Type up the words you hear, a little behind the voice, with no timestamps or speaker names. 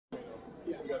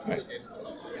Right.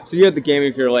 So you had the game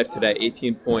of your life today,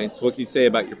 18 points. What can you say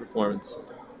about your performance?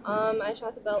 I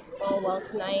shot the ball well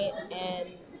tonight, and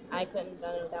I couldn't have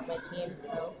done it without my team.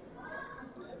 So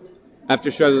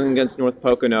After struggling against North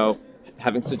Pocono,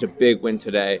 having such a big win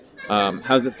today, how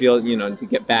does it feel, to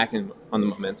get back on the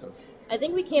momentum? I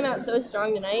think we came out so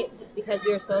strong tonight because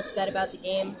we were so upset about the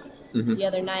game Hmm. the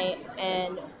other night,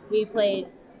 and we played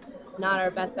not our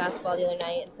best basketball the other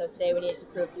night, and so today we needed to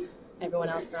prove everyone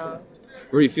else wrong.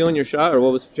 Were you feeling your shot, or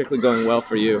what was particularly going well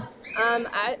for you?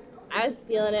 I was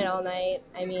feeling it all night.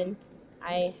 I mean,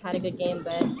 I had a good game,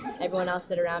 but everyone else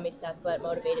did around me, so that's what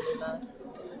motivated me most.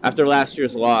 After last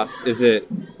year's loss, does it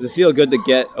feel good to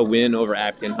get a win over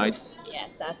Abington Heights? Yes,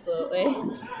 absolutely.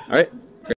 All right.